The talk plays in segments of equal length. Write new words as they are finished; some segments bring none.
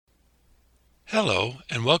Hello,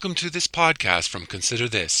 and welcome to this podcast from Consider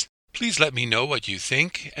This. Please let me know what you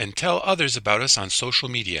think and tell others about us on social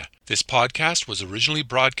media. This podcast was originally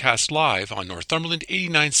broadcast live on Northumberland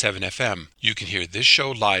 89.7 FM. You can hear this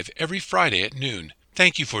show live every Friday at noon.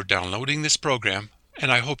 Thank you for downloading this program,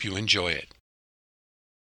 and I hope you enjoy it.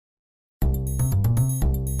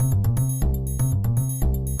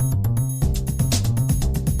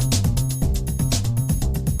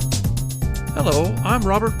 Hello, I'm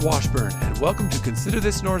Robert Washburn, and welcome to Consider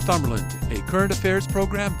This Northumberland, a current affairs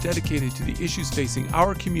program dedicated to the issues facing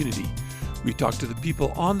our community. We talk to the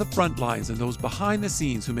people on the front lines and those behind the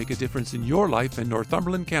scenes who make a difference in your life in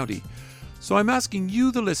Northumberland County. So I'm asking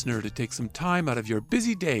you, the listener, to take some time out of your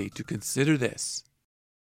busy day to consider this.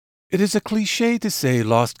 It is a cliche to say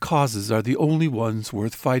lost causes are the only ones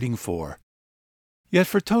worth fighting for. Yet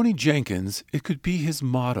for Tony Jenkins, it could be his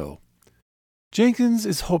motto. Jenkins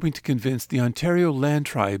is hoping to convince the Ontario Land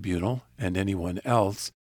Tribunal, and anyone else,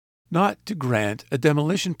 not to grant a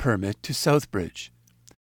demolition permit to Southbridge.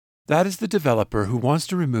 That is the developer who wants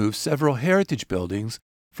to remove several heritage buildings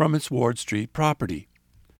from its Ward Street property.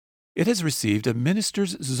 It has received a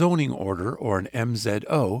Minister's Zoning Order, or an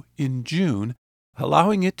MZO, in June,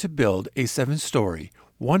 allowing it to build a 7-story,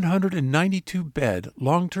 192-bed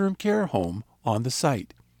long-term care home on the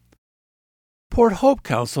site. Port Hope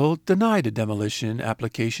Council denied a demolition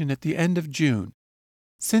application at the end of June.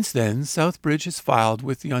 Since then, Southbridge has filed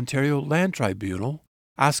with the Ontario Land Tribunal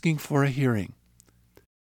asking for a hearing.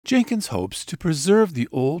 Jenkins hopes to preserve the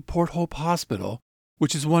old Port Hope Hospital,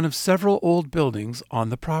 which is one of several old buildings on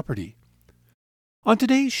the property. On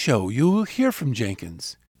today's show, you will hear from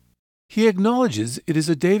Jenkins. He acknowledges it is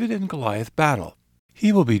a David and Goliath battle.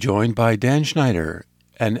 He will be joined by Dan Schneider,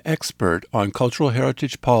 an expert on cultural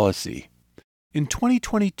heritage policy. In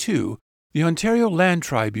 2022, the Ontario Land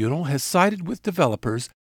Tribunal has sided with developers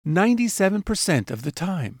 97% of the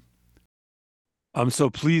time. I'm so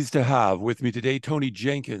pleased to have with me today Tony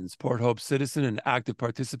Jenkins, Port Hope citizen and active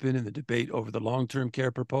participant in the debate over the long-term care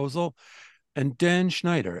proposal, and Dan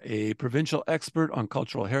Schneider, a provincial expert on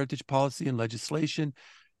cultural heritage policy and legislation,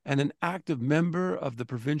 and an active member of the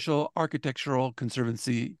Provincial Architectural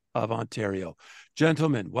Conservancy of Ontario.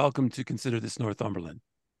 Gentlemen, welcome to Consider This Northumberland.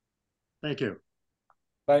 Thank you.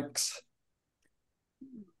 Thanks.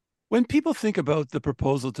 When people think about the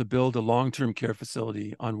proposal to build a long-term care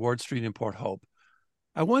facility on Ward Street in Port Hope,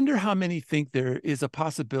 I wonder how many think there is a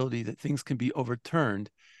possibility that things can be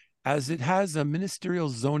overturned, as it has a ministerial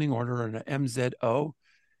zoning order and an MZO,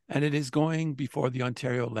 and it is going before the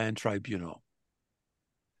Ontario Land Tribunal.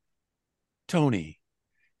 Tony,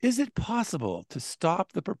 is it possible to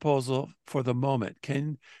stop the proposal for the moment?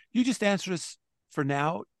 Can you just answer us for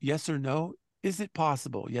now, yes or no? Is it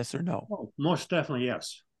possible, yes or no? Oh, most definitely,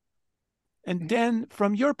 yes. And Dan,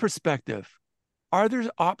 from your perspective, are there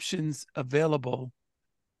options available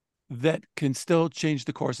that can still change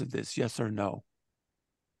the course of this, yes or no?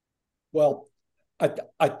 Well,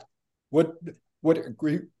 I would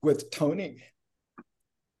agree with Tony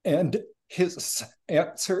and his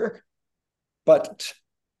answer, but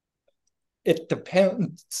it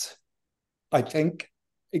depends, I think,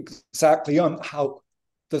 exactly on how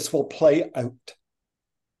this will play out.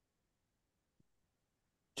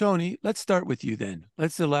 Tony, let's start with you then.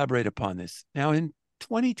 Let's elaborate upon this. Now, in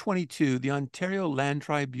 2022, the Ontario Land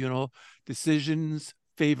Tribunal decisions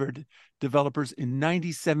favored developers in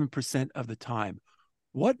 97% of the time.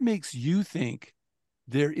 What makes you think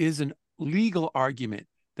there is a legal argument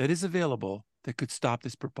that is available that could stop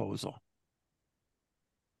this proposal?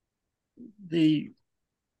 The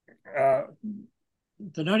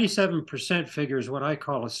 97% figure is what I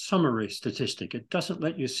call a summary statistic. It doesn't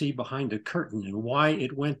let you see behind the curtain and why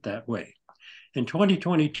it went that way. And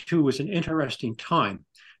 2022 was an interesting time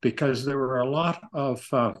because there were a lot of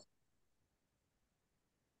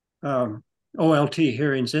OLT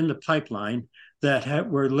hearings in the pipeline that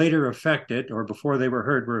were later affected, or before they were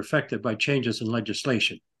heard, were affected by changes in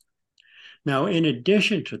legislation. Now, in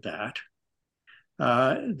addition to that,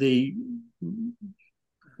 the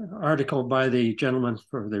article by the gentleman,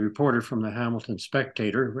 the reporter from the Hamilton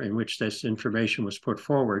Spectator, in which this information was put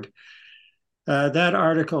forward, that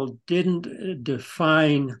article didn't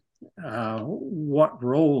define what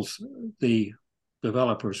roles the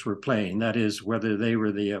developers were playing. That is, whether they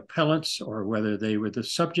were the appellants or whether they were the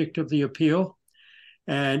subject of the appeal.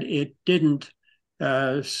 And it didn't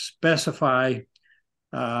specify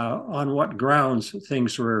on what grounds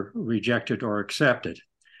things were rejected or accepted.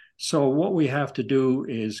 So what we have to do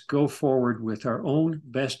is go forward with our own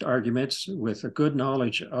best arguments, with a good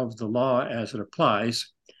knowledge of the law as it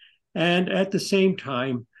applies, and at the same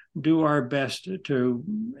time, do our best to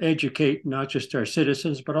educate not just our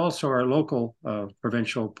citizens, but also our local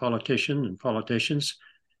provincial politicians,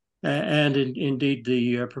 and indeed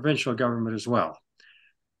the provincial government as well.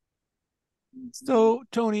 So,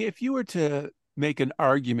 Tony, if you were to make an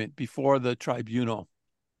argument before the tribunal,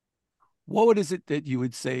 what is it that you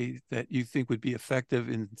would say that you think would be effective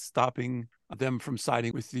in stopping them from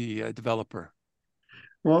siding with the developer?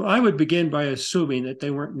 Well, I would begin by assuming that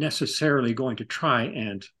they weren't necessarily going to try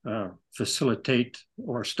and facilitate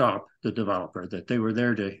or stop the developer, that they were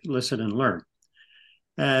there to listen and learn.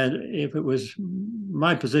 And if it was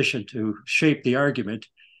my position to shape the argument,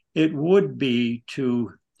 it would be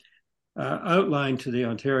to outline to the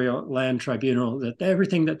Ontario Land Tribunal that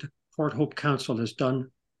everything that the Port Hope Council has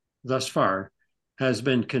done thus far has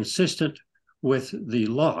been consistent with the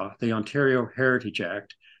law, the Ontario Heritage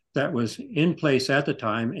Act, that was in place at the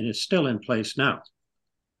time and is still in place now.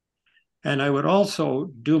 And I would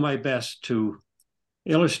also do my best to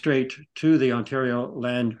illustrate to the Ontario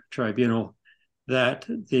Land Tribunal that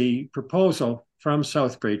the proposal from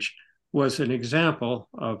Southbridge was an example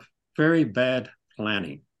of very bad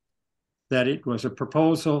planning, that it was a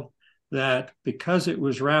proposal that, because it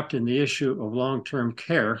was wrapped in the issue of long-term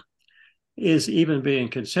care, is even being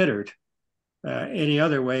considered. Any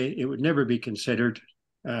other way, it would never be considered,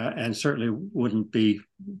 and certainly wouldn't be,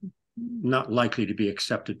 not likely to be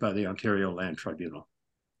accepted by the Ontario Land Tribunal.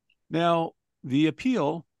 Now, the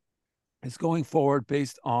appeal is going forward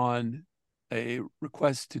based on a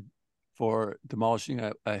request for demolishing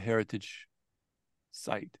a heritage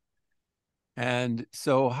site. And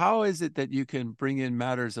so how is it that you can bring in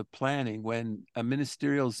matters of planning when a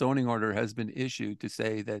ministerial zoning order has been issued to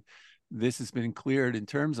say that this has been cleared in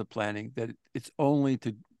terms of planning, that it's only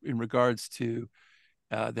in regards to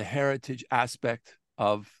the heritage aspect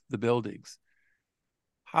of the buildings?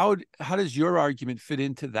 How does your argument fit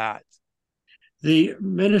into that? The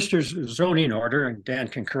minister's zoning order, and Dan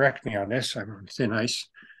can correct me on this, I'm on thin ice,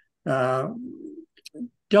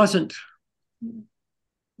 doesn't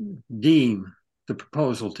deem the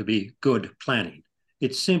proposal to be good planning.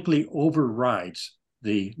 It simply overrides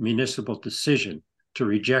the municipal decision to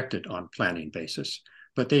reject it on planning basis,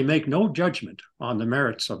 but they make no judgment on the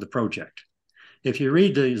merits of the project. If you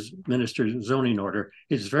read the minister's zoning order,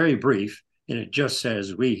 it's very brief, and it just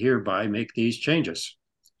says, we hereby make these changes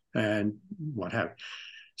and what have you.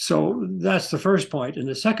 So that's the first point. And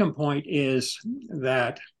the second point is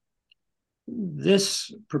that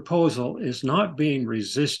this proposal is not being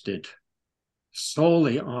resisted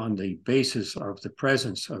solely on the basis of the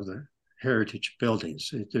presence of the heritage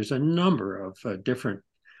buildings. There's a number of different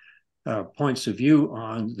points of view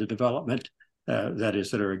on the development, that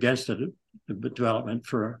are against the development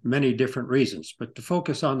for many different reasons. But to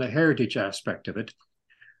focus on the heritage aspect of it,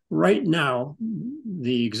 right now,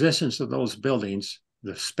 the existence of those buildings,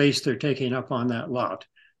 the space they're taking up on that lot,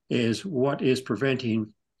 is what is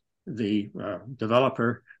preventing the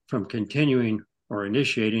developer from continuing or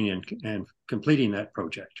initiating and completing that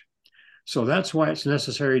project. So that's why it's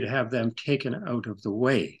necessary to have them taken out of the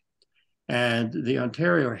way. And the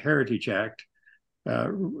Ontario Heritage Act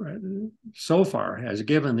so far has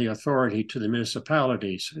given the authority to the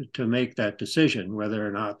municipalities to make that decision, whether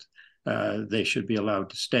or not they should be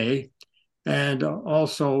allowed to stay. And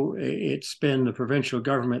also it's been the provincial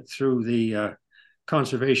government through the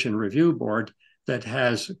Conservation Review Board that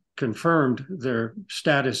has confirmed their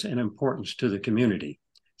status and importance to the community.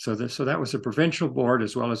 So that was a provincial board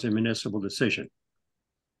as well as a municipal decision.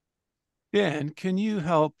 Dan, can you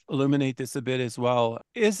help illuminate this a bit as well?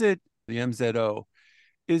 Is it the MZO?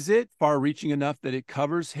 Is it far-reaching enough that it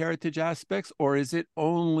covers heritage aspects, or is it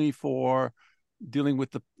only for dealing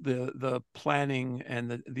with the planning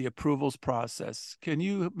and the approvals process? Can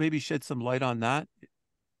you maybe shed some light on that?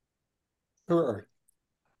 Sure.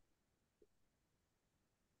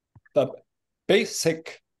 The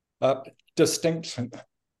basic distinction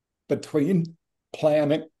between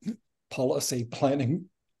planning, policy planning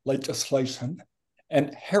legislation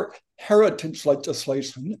and heritage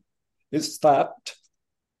legislation is that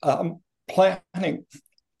planning,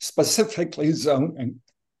 specifically zoning,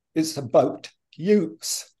 is about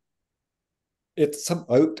use. It's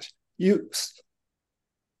about use.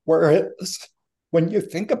 Whereas when you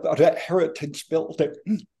think about a heritage building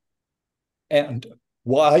and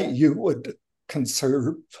why you would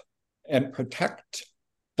conserve and protect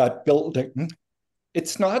that building,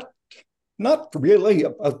 it's not really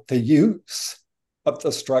about the use of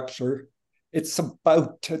the structure. It's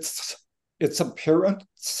about its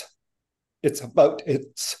appearance. It's about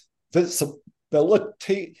its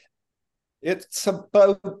visibility. It's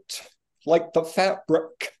about, like the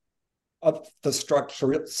fabric of the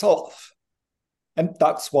structure itself. And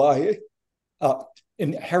that's why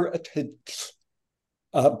in heritage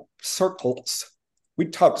circles, we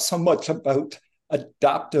talk so much about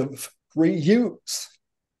adaptive reuse.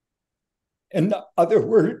 In other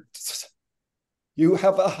words, you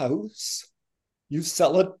have a house, you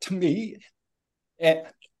sell it to me, and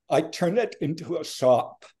I turn it into a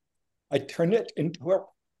shop. I turn it into a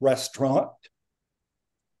restaurant.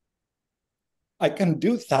 I can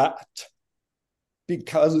do that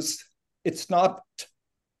because it's not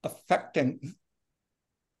affecting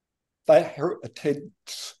the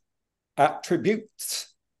heritage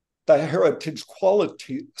attributes, the heritage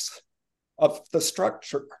qualities of the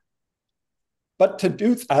structure. But to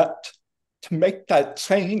do that, to make that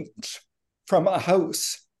change from a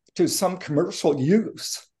house to some commercial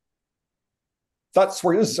use, that's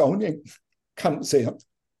where zoning comes in.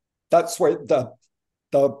 That's where the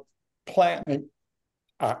Planning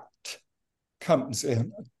Act comes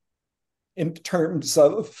in terms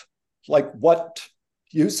of like what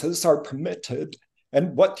uses are permitted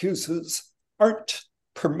and what uses aren't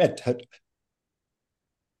permitted.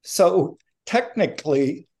 So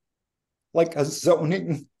technically, like a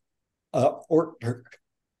zoning order,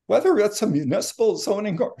 whether it's a municipal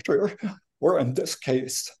zoning order or in this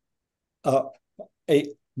case, a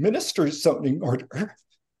minister's zoning order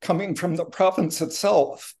coming from the province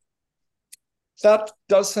itself, that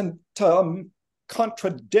doesn't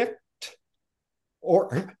contradict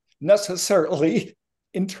or necessarily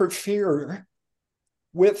interfere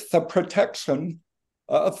with the protection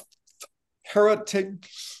of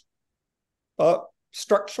heritage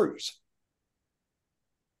structures.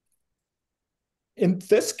 In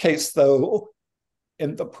this case, though,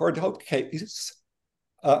 in the Portal case,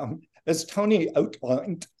 as Tony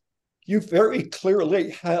outlined, you very clearly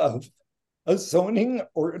have a zoning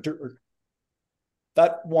order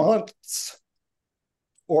that wants,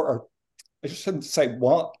 or I shouldn't say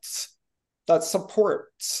wants, that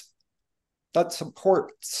supports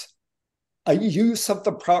a use of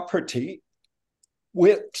the property,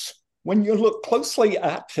 which, when you look closely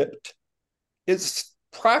at it, is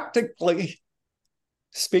practically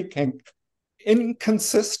speaking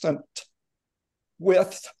inconsistent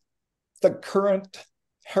with the current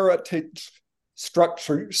heritage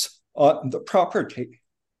structures on the property.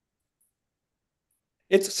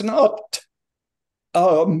 It's not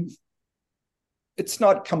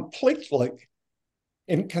completely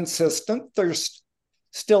inconsistent. There's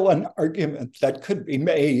still an argument that could be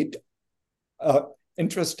made.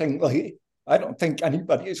 Interestingly, I don't think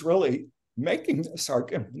anybody's really making this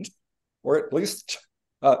argument, or at least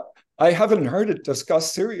I haven't heard it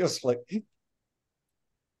discussed seriously,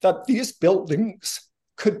 that these buildings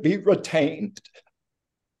could be retained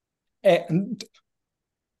and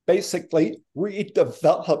basically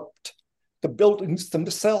redeveloped. The buildings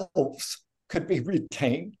themselves could be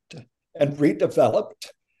retained and redeveloped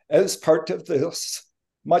as part of this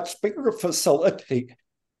much bigger facility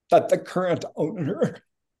that the current owner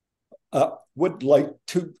would like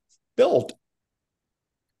to build.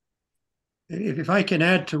 If I can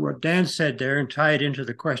add to what Dan said there and tie it into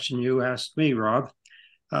the question you asked me, Rob,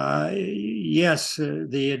 yes,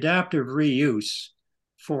 the adaptive reuse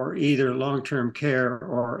for either long-term care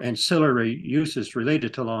or ancillary uses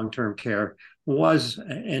related to long-term care was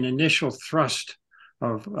an initial thrust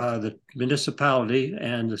of the municipality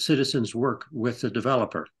and the citizens' work with the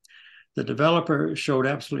developer. The developer showed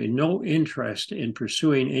absolutely no interest in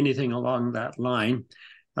pursuing anything along that line.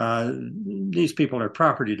 These people are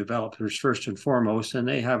property developers first and foremost, and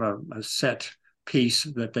they have a set piece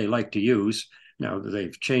that they like to use. Now,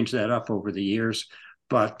 they've changed that up over the years,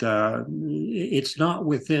 but it's not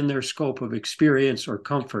within their scope of experience or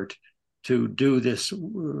comfort to do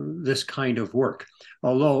this kind of work.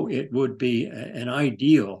 Although it would be an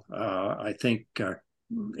ideal, I think,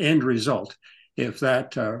 end result if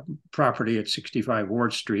that property at 65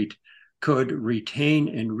 Ward Street could retain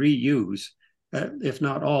and reuse, if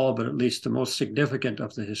not all, but at least the most significant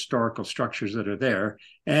of the historical structures that are there,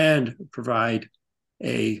 and provide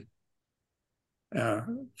a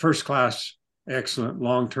first-class, excellent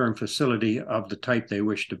long-term facility of the type they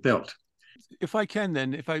wish to build. If I can,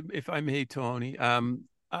 then, if I may, Tony, I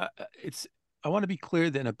want to be clear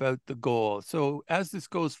then about the goal. So, as this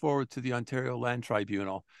goes forward to the Ontario Land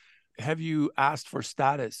Tribunal, have you asked for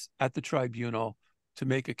status at the tribunal to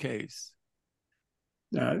make a case?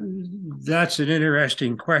 That's an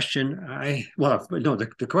interesting question.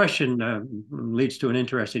 The question leads to an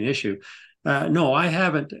interesting issue. No, I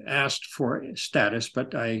haven't asked for status,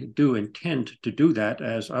 but I do intend to do that,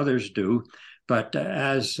 as others do, but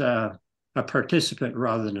as a participant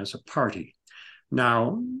rather than as a party.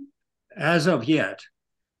 Now, as of yet,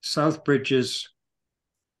 Southbridge's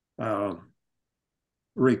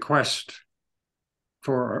request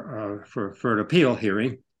for an appeal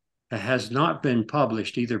hearing has not been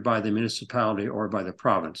published either by the municipality or by the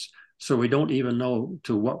province. So we don't even know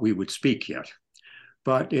to what we would speak yet.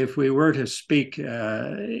 But if we were to speak,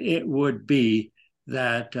 it would be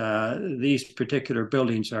that these particular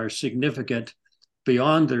buildings are significant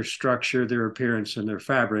beyond their structure, their appearance, and their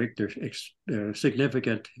fabric. They're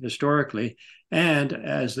significant historically. And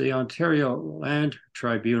as the Ontario Land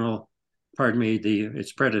Tribunal,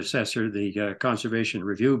 its predecessor, the Conservation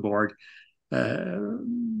Review Board,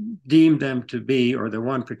 deemed them to be, or the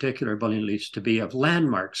one particular building at least, to be of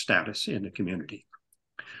landmark status in the community.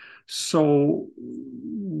 So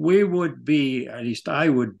we would be, at least I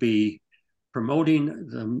would be, promoting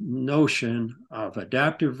the notion of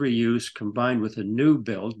adaptive reuse combined with a new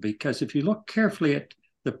build, because if you look carefully at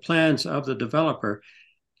the plans of the developer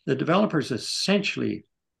is essentially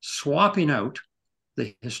swapping out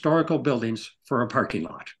the historical buildings for a parking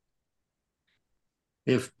lot.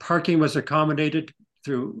 If parking was accommodated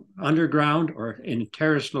through underground or in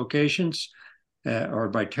terrace locations, or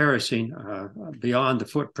by terracing beyond the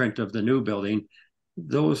footprint of the new building,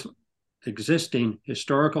 those existing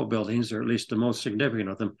historical buildings, or at least the most significant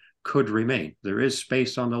of them, could remain. There is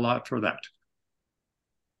space on the lot for that.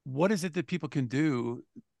 What is it that people can do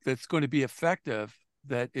that's going to be effective,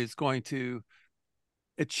 that is going to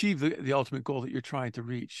achieve the ultimate goal that you're trying to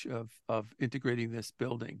reach of integrating this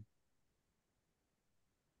building?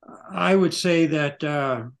 I would say that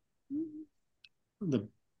the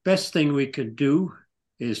best thing we could do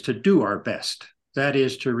is to do our best. That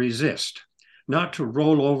is to resist, not to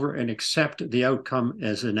roll over and accept the outcome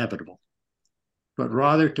as inevitable, but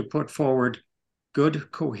rather to put forward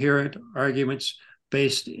good, coherent arguments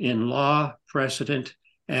based in law, precedent,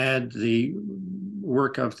 and the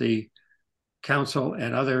work of the council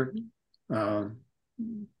and other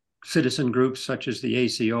citizen groups such as the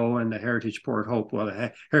ACO and the Heritage Port Hope. Well,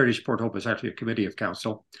 the Heritage Port Hope is actually a committee of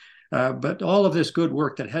council. But all of this good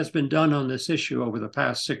work that has been done on this issue over the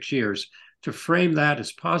past 6 years, to frame that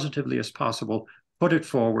as positively as possible, put it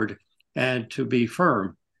forward, and to be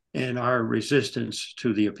firm in our resistance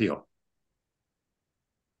to the appeal.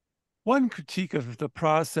 One critique of the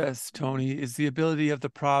process, Tony, is the ability of the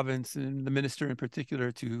province and the minister in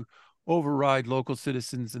particular to override local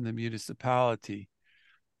citizens in the municipality.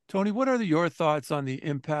 Tony, what are your thoughts on the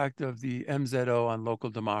impact of the MZO on local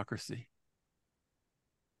democracy?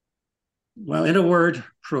 Well, in a word,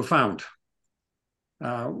 profound.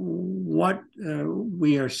 What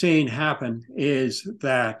we are seeing happen is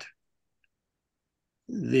that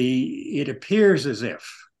it appears as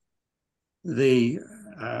if the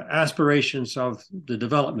aspirations of the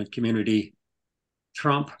development community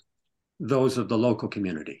trump those of the local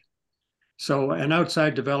community. So an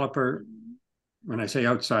outside developer, when I say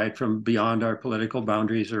outside, from beyond our political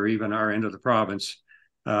boundaries or even our end of the province,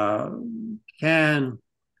 can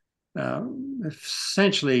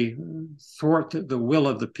essentially thwart the will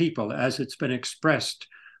of the people as it's been expressed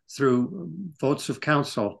through votes of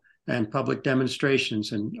council and public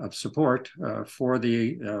demonstrations of support for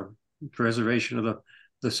the preservation of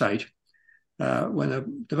the site. When a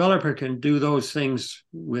developer can do those things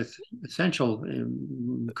with essential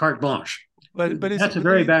carte blanche, but that's a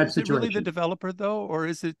very bad situation. Is it really the developer, though, or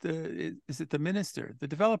is it the minister? The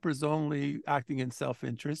developer is only acting in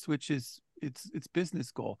self-interest, which is its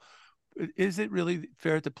business goal. Is it really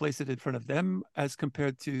fair to place it in front of them as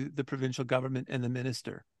compared to the provincial government and the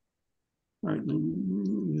minister?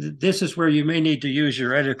 This is where you may need to use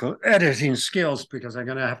your editing skills, because I'm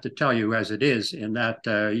going to have to tell you as it is, in that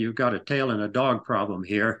you've got a tail and a dog problem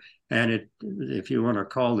here. And if you want to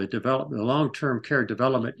call the long-term care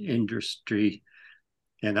development industry,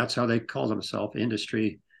 and that's how they call themselves,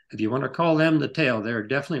 industry, if you want to call them the tail, they're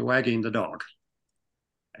definitely wagging the dog.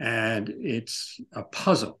 And it's a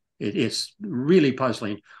puzzle. It's really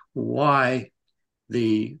puzzling why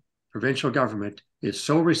the provincial government is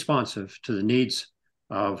so responsive to the needs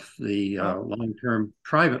of the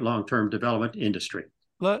private long-term development industry.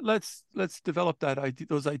 Let's develop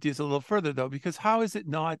those ideas a little further, though, because how is it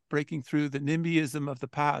not breaking through the NIMBYism of the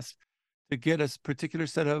past to get a particular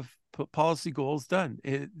set of policy goals done?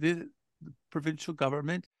 The provincial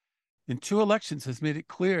government in 2 elections has made it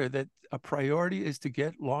clear that a priority is to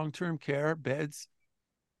get long-term care beds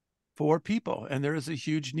for people, and there is a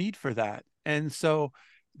huge need for that. And so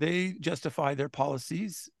they justify their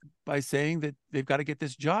policies by saying that they've got to get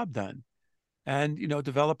this job done. And,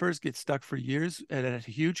 developers get stuck for years at a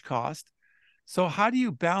huge cost. So how do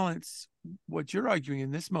you balance what you're arguing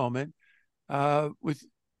in this moment with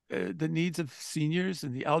the needs of seniors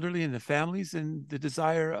and the elderly and the families, and the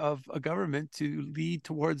desire of a government to lead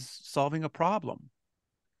towards solving a problem.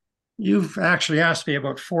 You've actually asked me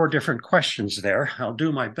about 4 different questions there. I'll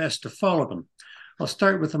do my best to follow them. I'll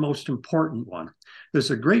start with the most important one.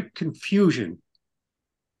 There's a great confusion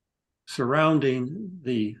surrounding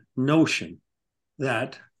the notion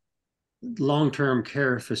that long-term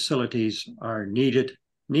care facilities are needed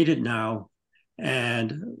now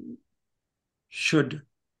and should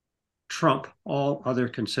trump all other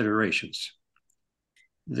considerations.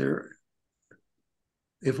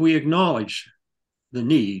 If we acknowledge the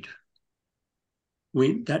need,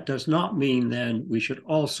 that does not mean then we should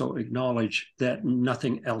also acknowledge that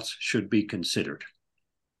nothing else should be considered.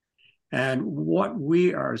 And what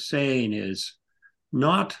we are saying is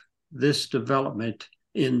not this development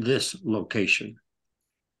in this location.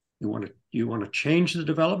 You want to change the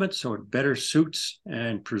development so it better suits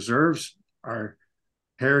and preserves our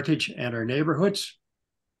heritage and our neighborhoods.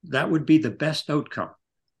 That would be the best outcome.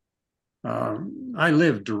 I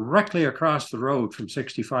live directly across the road from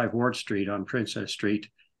 65 Ward Street on Princess Street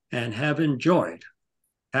and have enjoyed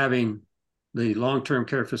having the long-term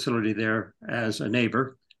care facility there as a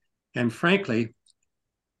neighbor, and frankly,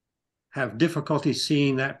 have difficulty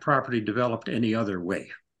seeing that property developed any other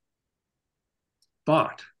way.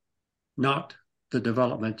 But not the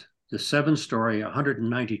development, the 7-story,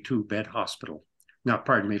 192-bed hospital,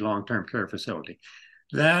 long-term care facility.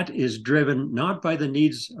 That is driven not by the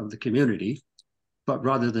needs of the community, but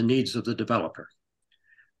rather the needs of the developer.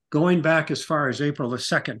 Going back as far as April the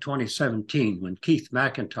 2nd, 2017, when Keith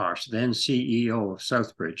McIntosh, then CEO of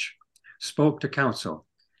Southbridge, spoke to council,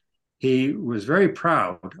 he was very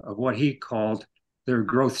proud of what he called their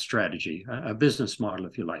growth strategy, a business model,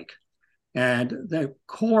 if you like. And the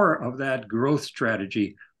core of that growth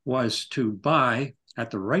strategy was to buy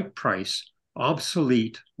at the right price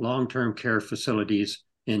obsolete long-term care facilities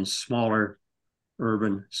in smaller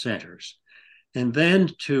urban centers, and then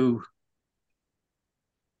to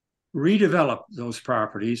redevelop those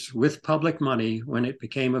properties with public money when it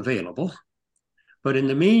became available. But in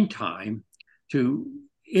the meantime, to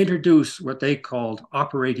introduce what they called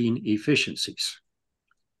operating efficiencies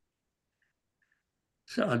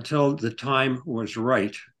until the time was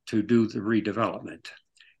right to do the redevelopment.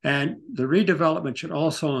 And the redevelopment should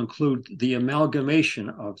also include the amalgamation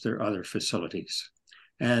of their other facilities.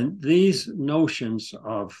 And these notions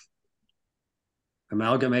of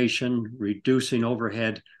amalgamation, reducing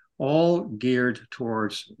overhead, all geared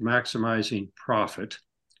towards maximizing profit.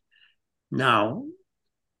 Now,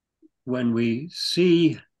 when we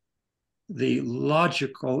see the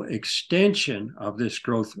logical extension of this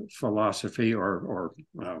growth philosophy or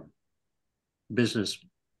business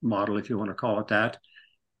model, if you want to call it that,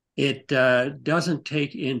 it doesn't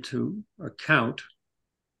take into account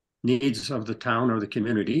needs of the town or the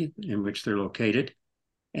community in which they're located,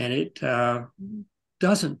 and it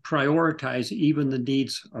doesn't prioritize even the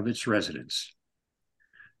needs of its residents.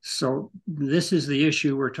 So this is the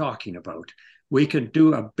issue we're talking about. We can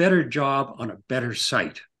do a better job on a better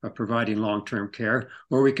site of providing long-term care,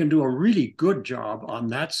 or we can do a really good job on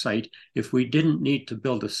that site if we didn't need to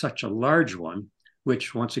build such a large one,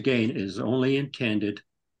 which once again is only intended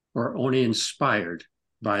or only inspired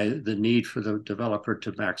by the need for the developer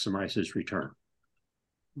to maximize his return.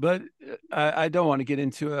 But I don't want to get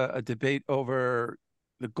into a debate over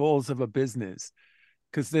the goals of a business,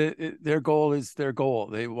 because their goal is their goal.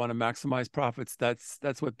 They want to maximize profits.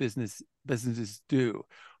 That's what businesses do.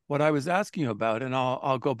 What I was asking you about, and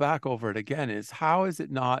I'll go back over it again, is how is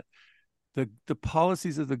it not the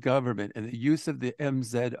policies of the government and the use of the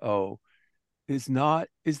MZO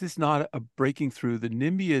is this not a breaking through the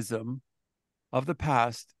NIMBYism of the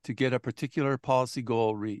past to get a particular policy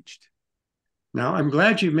goal reached? Now, I'm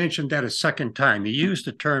glad you mentioned that a second time. You used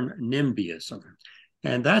the term NIMBYism,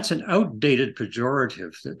 and that's an outdated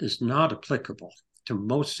pejorative that is not applicable to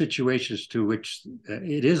most situations to which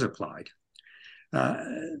it is applied.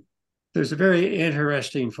 There's a very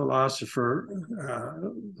interesting philosopher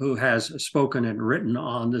who has spoken and written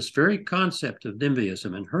on this very concept of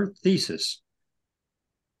NIMBYism, and her thesis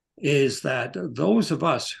is that those of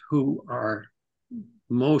us who are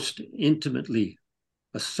most intimately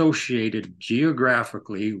associated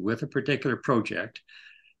geographically with a particular project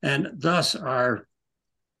and thus are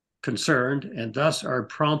concerned and thus are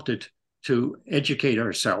prompted to educate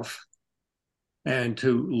ourselves and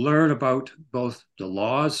to learn about both the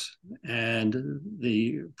laws and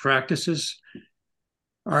the practices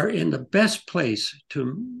are in the best place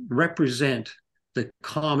to represent the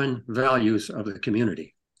common values of the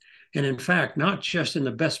community. And in fact, not just in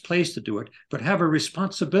the best place to do it, but have a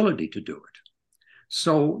responsibility to do it.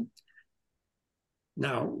 So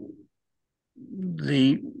now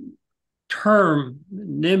the term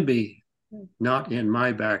NIMBY, not in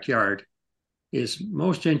my backyard, is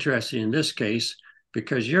most interesting in this case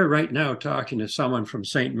because you're right now talking to someone from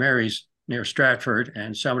St. Mary's near Stratford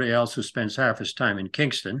and somebody else who spends half his time in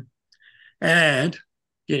Kingston. And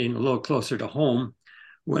getting a little closer to home,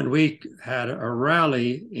 when we had a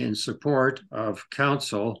rally in support of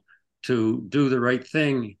council to do the right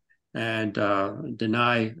thing and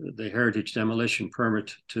deny the heritage demolition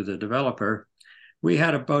permit to the developer, we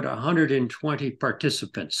had about 120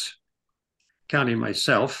 participants, counting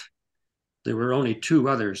myself. There were only 2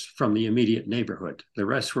 others from the immediate neighborhood. The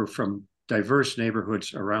rest were from diverse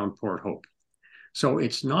neighborhoods around Port Hope. So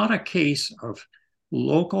it's not a case of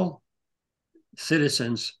local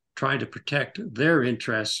citizens trying to protect their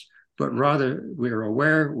interests, but rather we're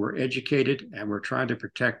aware, we're educated, and we're trying to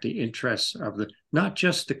protect the interests of not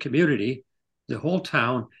just the community, the whole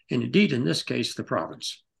town, and indeed, in this case, the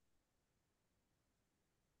province.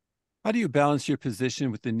 How do you balance your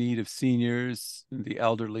position with the need of seniors, the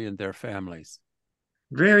elderly, and their families?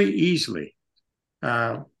 Very easily.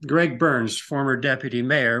 Greg Burns, former deputy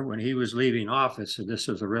mayor, when he was leaving office, and this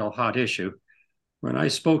was a real hot issue, when I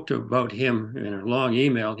spoke about him in a long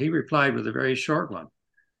email, he replied with a very short one,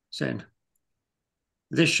 saying,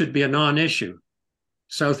 this should be a non-issue.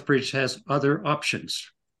 Southbridge has other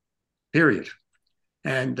options, period.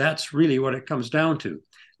 And that's really what it comes down to.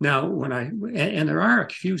 Now, and there are a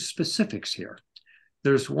few specifics here.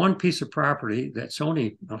 There's one piece of property that's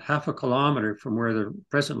only a half a kilometer from where the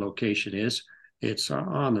present location is. It's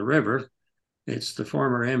on the river. It's the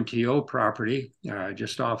former MTO property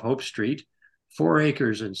just off Hope Street, 4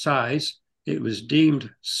 acres in size. It was deemed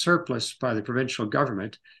surplus by the provincial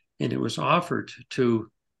government, and it was offered to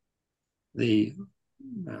the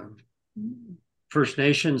First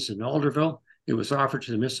Nations in Alderville. It was offered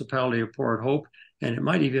to the municipality of Port Hope, and it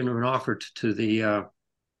might even have been offered to the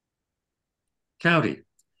county.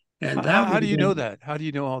 And how do you know that? How do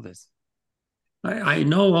you know all this? I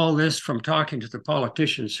know all this from talking to the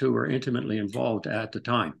politicians who were intimately involved at the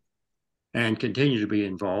time and continue to be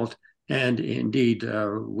involved, and indeed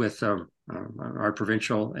with our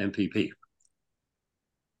provincial MPP.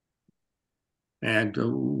 And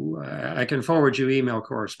I can forward you email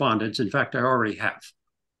correspondence. In fact, I already have.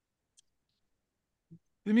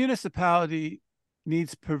 The municipality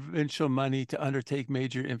needs provincial money to undertake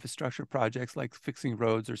major infrastructure projects like fixing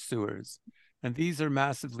roads or sewers. And these are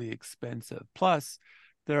massively expensive. Plus,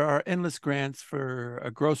 there are endless grants for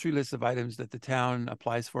a grocery list of items that the town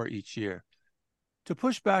applies for each year. To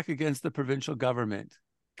push back against the provincial government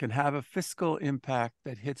can have a fiscal impact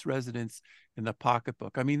that hits residents in the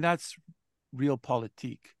pocketbook. I mean, that's real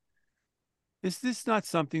politique. Is this not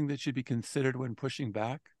something that should be considered when pushing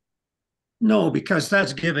back? No, because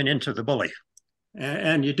that's given into the bully.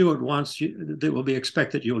 And you do it once, it will be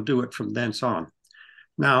expected you'll do it from thence on.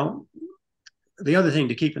 Now, the other thing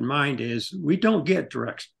to keep in mind is we don't get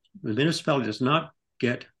direct. The municipality does not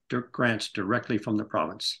get grants directly from the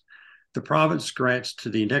province. The province grants to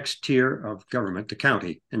the next tier of government, the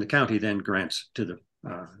county, and the county then grants to the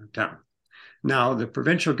town. Now, the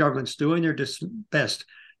provincial government's doing their best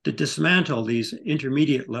to dismantle these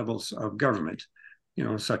intermediate levels of government,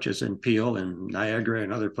 such as in Peel and Niagara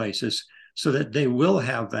and other places, so that they will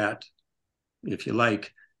have that, if you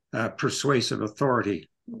like, persuasive authority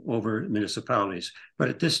over municipalities. But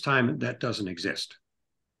at this time, that doesn't exist.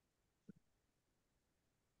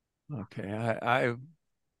 Okay, I'm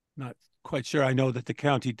not quite sure. I know that the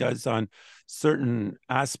county does on certain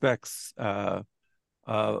aspects, but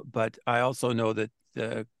I also know that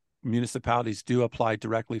the municipalities do apply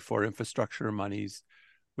directly for infrastructure monies,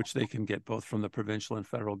 which they can get both from the provincial and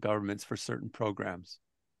federal governments for certain programs.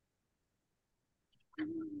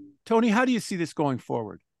 Tony, how do you see this going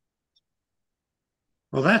forward?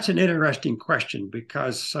 Well, that's an interesting question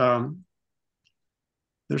because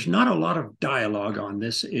there's not a lot of dialogue on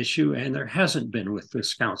this issue, and there hasn't been with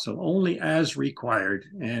this council, only as required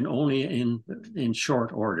and only in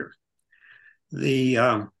short order.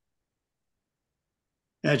 As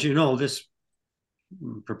you know, this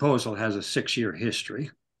proposal has a 6-year history.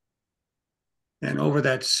 And over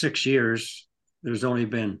that 6 years, there's only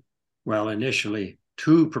been, initially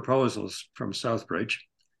 2 proposals from Southbridge.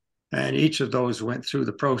 And each of those went through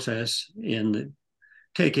the process in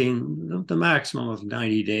taking the maximum of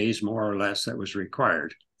 90 days, more or less, that was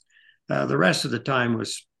required. The rest of the time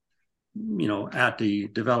was, at the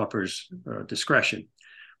developer's discretion.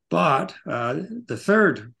 But the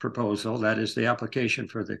third proposal, that is the application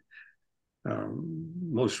for the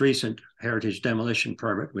most recent heritage demolition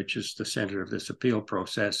permit, which is the center of this appeal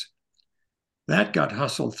process, That got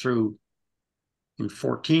hustled through in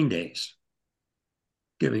 14 days,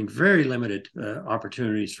 giving very limited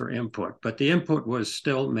opportunities for input. But the input was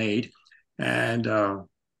still made, and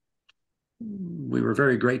we were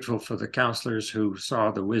very grateful for the councillors who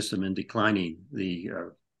saw the wisdom in declining the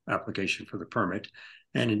application for the permit.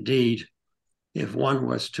 And indeed, if one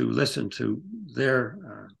was to listen to their,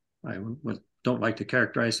 I don't like to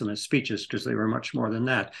characterize them as speeches because they were much more than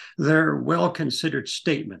that, their well-considered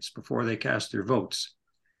statements before they cast their votes,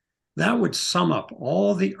 that would sum up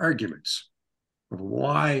all the arguments of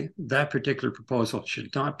why that particular proposal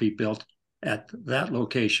should not be built at that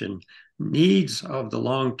location, needs of the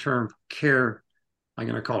long-term care, I'm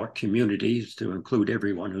going to call it communities to include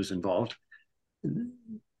everyone who's involved,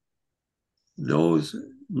 those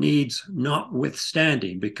needs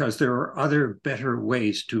notwithstanding, because there are other better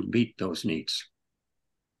ways to meet those needs.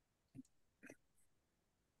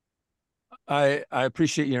 I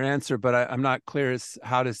appreciate your answer, but I'm not clear as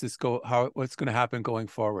how does this go, what's going to happen going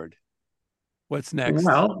forward? What's next?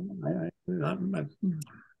 Well,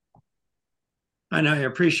 and I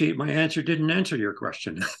appreciate my answer didn't answer your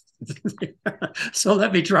question. So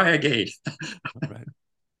let me try again. All right.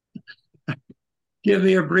 Give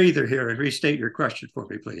me a breather here and restate your question for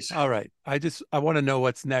me, please. All right. I want to know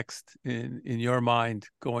what's next in your mind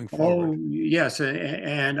going forward. Oh, yes.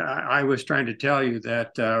 And I was trying to tell you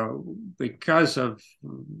that because of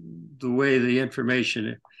the way the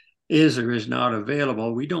information is or is not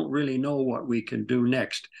available, we don't really know what we can do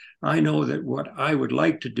next. I know that what I would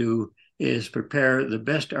like to do is prepare the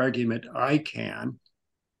best argument I can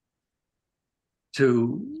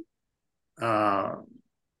to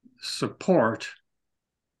support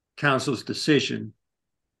Council's decision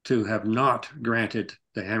to have not granted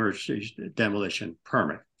the Heritage demolition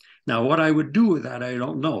permit. Now, what I would do with that, I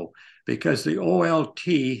don't know, because the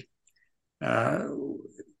OLT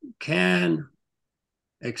can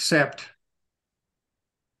accept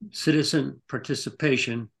citizen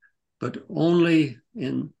participation, but only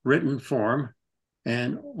in written form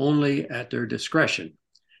and only at their discretion.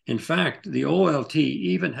 In fact, the OLT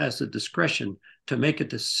even has the discretion to make a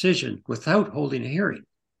decision without holding a hearing.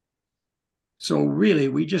 So really,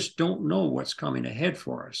 we just don't know what's coming ahead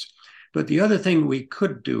for us. But the other thing we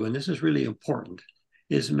could do, and this is really important,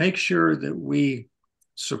 is make sure that we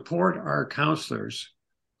support our councillors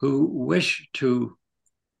who wish to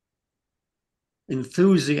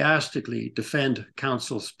enthusiastically defend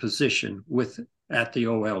council's position at the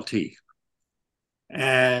OLT.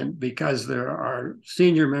 And because there are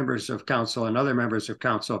senior members of council and other members of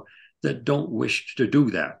council that don't wish to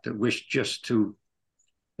do that, that wish just to,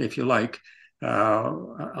 if you like,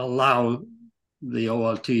 allow the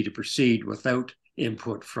OLT to proceed without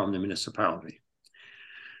input from the municipality.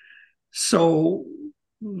 So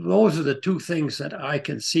those are the two things that I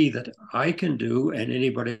can see that I can do and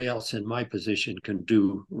anybody else in my position can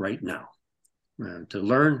do right now, to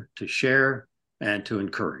learn, to share, and to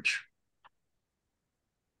encourage.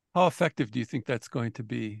 How effective do you think that's going to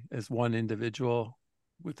be as one individual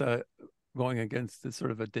with going against this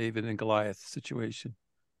sort of a David and Goliath situation?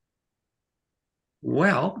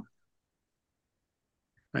 Well,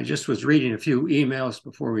 I just was reading a few emails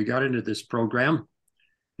before we got into this program,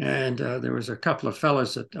 and there was a couple of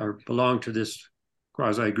fellows that belong to this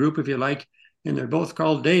quasi group, if you like, and they're both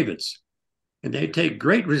called Davids, and they take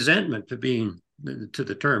great resentment to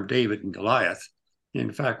the term David and Goliath.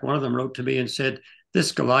 In fact, one of them wrote to me and said,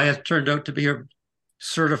 "This Goliath turned out to be a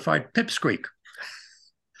certified pipsqueak."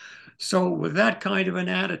 So with that kind of an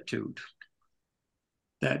attitude,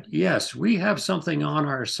 that yes, we have something on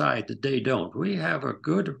our side that they don't. We have a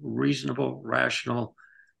good, reasonable, rational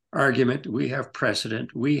argument. We have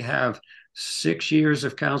precedent. We have 6 years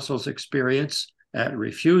of council's experience at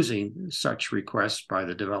refusing such requests by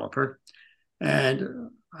the developer.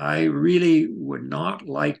 And I really would not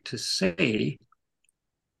like to say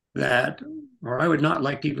that, or I would not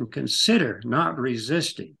like to even consider not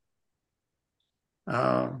resisting.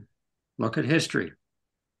 Look at history.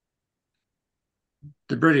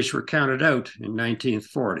 The British were counted out in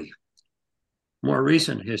 1940. More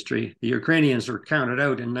recent history, the Ukrainians were counted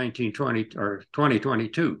out in 1920 or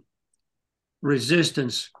 2022.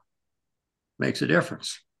 Resistance makes a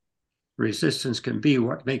difference. Resistance can be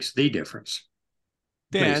what makes the difference.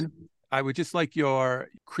 Dan, Please. I would just like your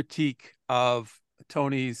critique of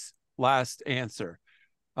Tony's last answer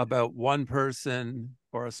about one person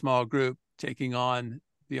or a small group taking on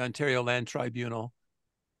the Ontario Land Tribunal.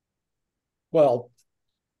 Well,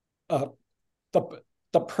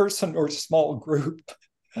 the person or small group,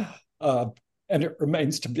 and it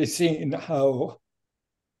remains to be seen how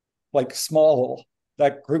small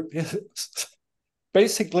that group is.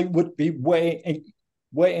 basically would be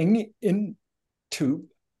weighing into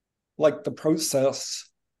like the process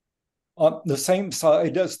on the same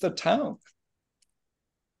side as the town.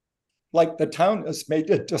 Like the town has made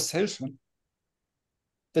a decision.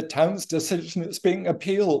 The town's decision is being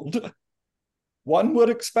appealed. One would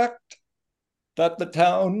expect that the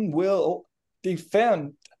town will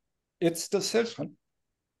defend its decision.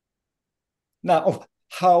 Now,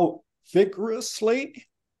 how vigorously,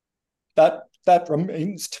 that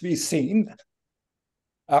remains to be seen.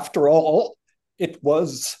 After all, it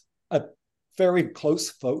was a very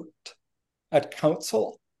close vote at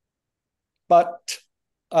council, but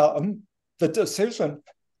the decision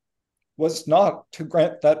was not to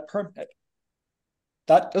grant that permit.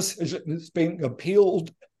 That decision is being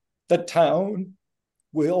appealed. The town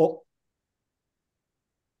will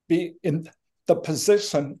be in the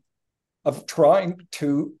position of trying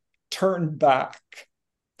to turn back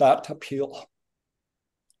that appeal.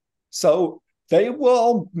 So they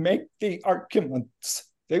will make the arguments.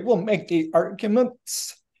 They will make the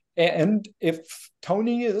arguments. And if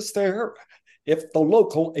Tony is there, if the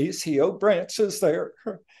local ACO branch is there,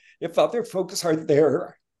 if other folks are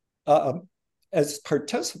there as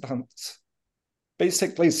participants,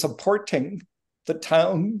 basically supporting the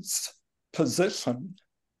town's position,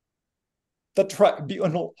 the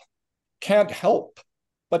tribunal can't help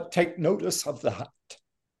but take notice of that.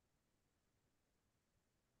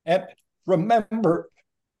 And remember,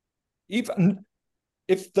 even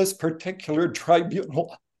if this particular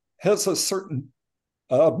tribunal has a certain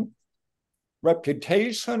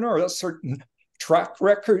reputation or a certain track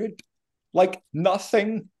record, like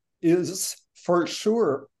nothing is for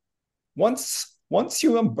sure. Once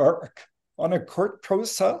you embark on a court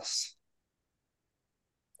process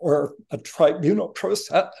or a tribunal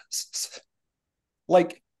process,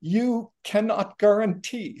 like you cannot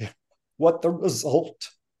guarantee what the result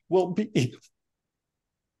will be.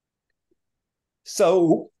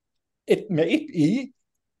 So it may be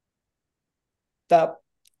that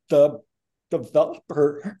the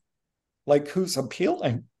developer, like who's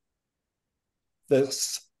appealing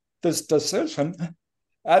this decision,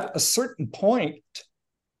 at a certain point,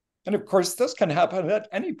 and of course this can happen at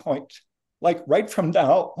any point, like right from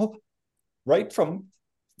now, right from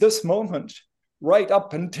this moment, right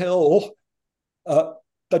up until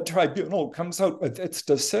the tribunal comes out with its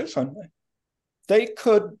decision, they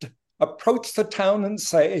could approach the town and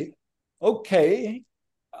say, okay,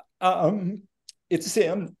 it's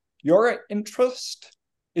in your interest,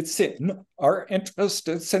 it's in our interest,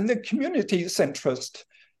 it's in the community's interest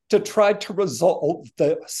to try to resolve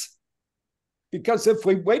this. Because if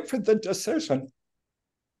we wait for the decision,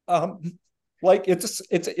 like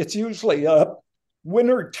it's usually a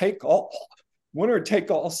winner take all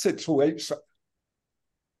situation.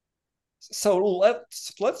 So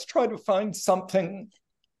let's try to find something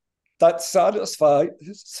that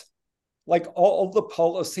satisfies like all the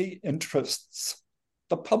policy interests,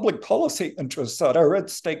 the public policy interests that are at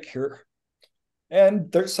stake here.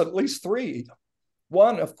 And there's at least three.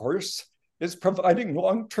 One, of course, is providing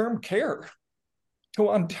long-term care to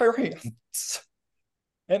Ontarians.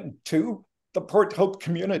 And two, the Port Hope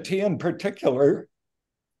community in particular.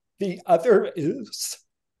 The other is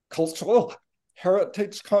cultural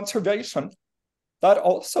heritage conservation. That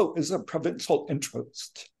also is a provincial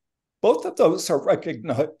interest. Both of those are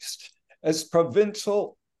recognized as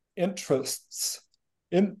provincial interests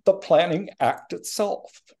in the Planning Act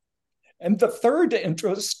itself. And the third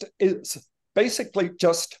interest is basically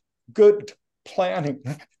just good planning.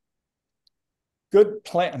 Good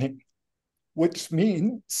planning, which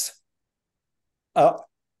means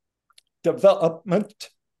development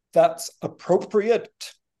that's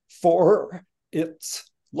appropriate for its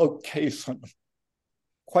location,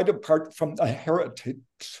 quite apart from the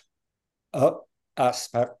heritage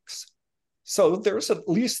aspects. So there's at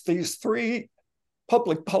least these three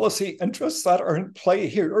public policy interests that are in play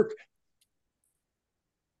here.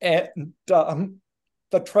 And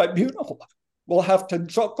the tribunal will have to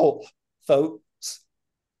juggle those.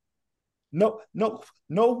 No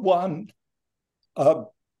one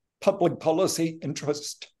public policy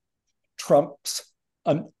interest trumps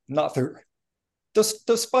another,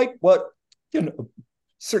 despite what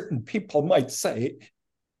certain people might say,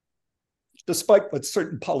 despite what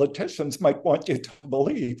certain politicians might want you to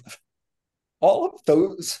believe. All of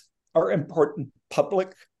those are important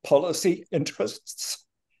public policy interests.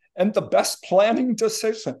 And the best planning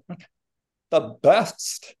decision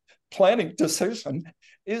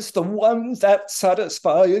is the one that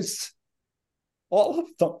satisfies all of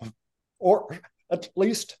them, or at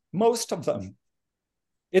least most of them.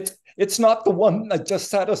 It's not the one that just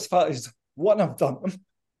satisfies one of them,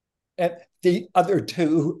 and the other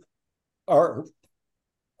two are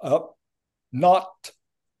not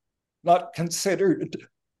considered,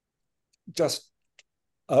 just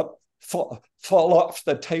fall off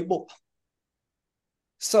the table.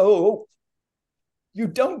 So you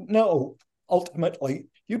don't know, ultimately,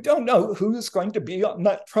 you don't know who's going to be on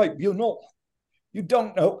that tribunal. You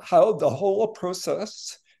don't know how the whole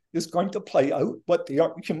process is going to play out, what the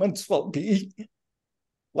arguments will be.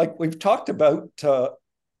 Like we've talked about,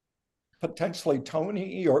 potentially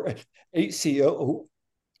Tony or ACO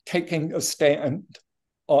taking a stand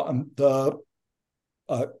on the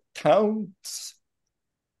towns,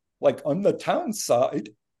 like on the town side.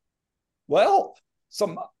 Well,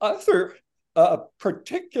 some other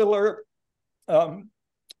particular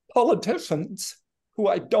politicians who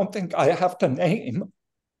I don't think I have to name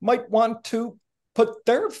might want to put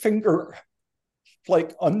their finger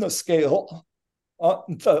like on the scale on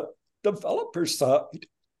the developer side.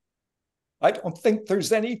 I don't think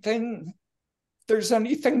there's anything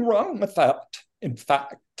wrong with that. In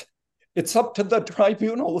fact, it's up to the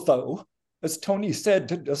tribunal, though, as Tony said,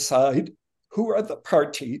 to decide who are the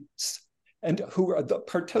parties and who are the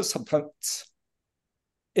participants.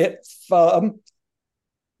 If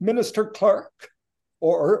Minister Clark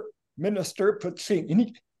or Minister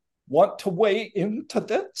Puccini want to weigh into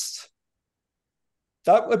this,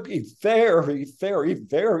 that would be very, very,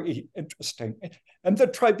 very interesting. And the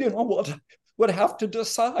tribunal would have to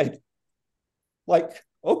decide, like,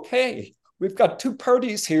 okay, we've got two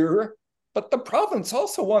parties here, but the province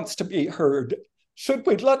also wants to be heard. Should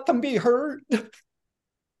we let them be heard?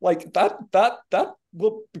 Like that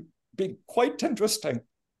will be quite interesting.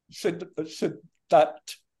 Should that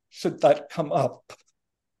come up?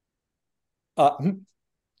 And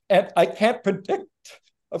I can't predict,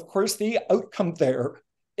 of course, the outcome there.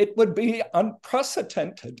 It would be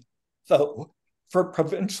unprecedented, though, for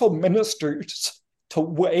provincial ministers to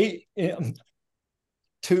weigh in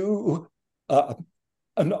to an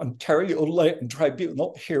Ontario Land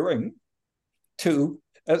Tribunal hearing to,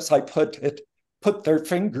 as I put it,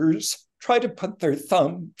 try to put their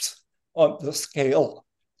thumbs on the scale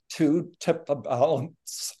to tip the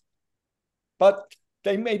balance. But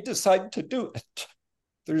they may decide to do it.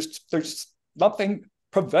 There's nothing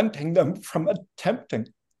preventing them from attempting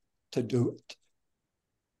to do it.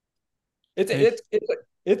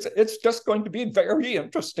 It's just going to be very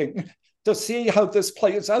interesting to see how this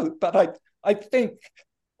plays out. But I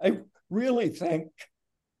really think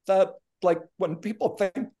that, like, when people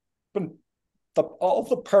think, when all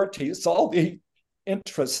the parties, all the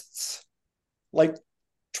interests, like,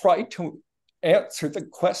 try to answer that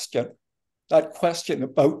question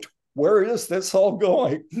about where is this all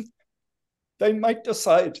going, they might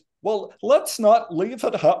decide, well, let's not leave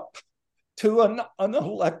it up to an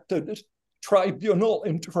unelected tribunal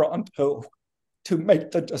in Toronto to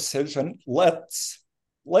make the decision. Let's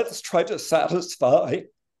try to satisfy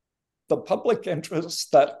the public interests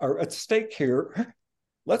that are at stake here.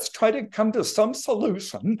 Let's try to come to some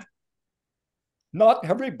solution. Not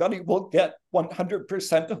everybody will get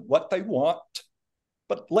 100% of what they want,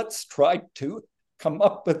 but let's try to come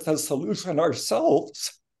up with a solution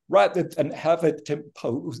ourselves rather than have it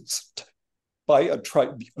imposed by a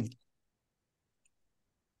tribunal.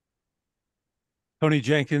 Tony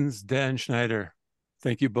Jenkins, Dan Schneider,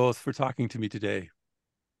 thank you both for talking to me today.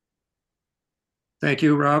 Thank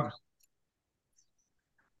you, Rob.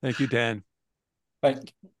 Thank you, Dan.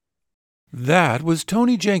 Thank you. That was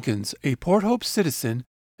Tony Jenkins, a Port Hope citizen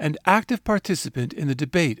and active participant in the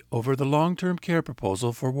debate over the long-term care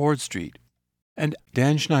proposal for Ward Street, and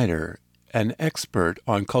Dan Schneider, an expert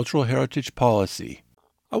on cultural heritage policy.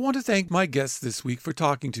 I want to thank my guests this week for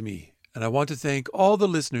talking to me, and I want to thank all the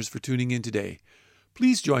listeners for tuning in today.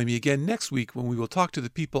 Please join me again next week when we will talk to the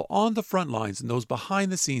people on the front lines and those behind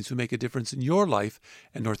the scenes who make a difference in your life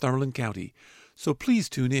and Northumberland County. So please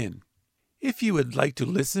tune in. If you would like to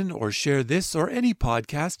listen or share this or any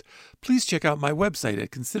podcast, please check out my website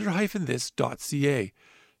at consider-this.ca.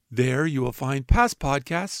 There you will find past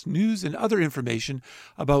podcasts, news, and other information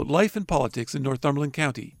about life and politics in Northumberland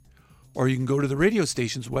County. Or you can go to the radio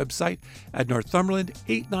station's website at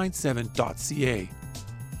northumberland897.ca.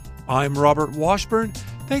 I'm Robert Washburn.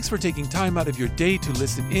 Thanks for taking time out of your day to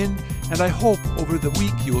listen in, and I hope over the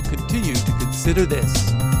week you will continue to consider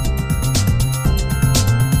this.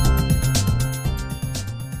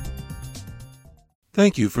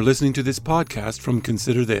 Thank you for listening to this podcast from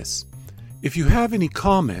Consider This. If you have any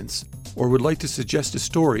comments or would like to suggest a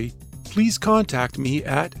story, please contact me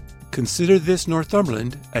at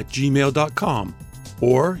considerthisnorthumberland@gmail.com,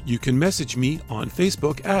 or you can message me on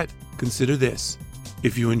Facebook at Consider This.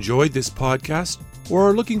 If you enjoyed this podcast or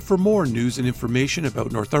are looking for more news and information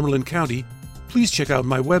about Northumberland County, please check out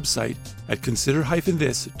my website at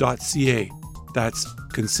consider-this.ca. That's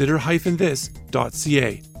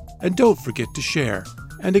consider-this.ca. And don't forget to share.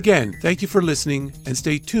 And again, thank you for listening, and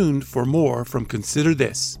stay tuned for more from Consider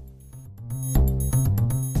This.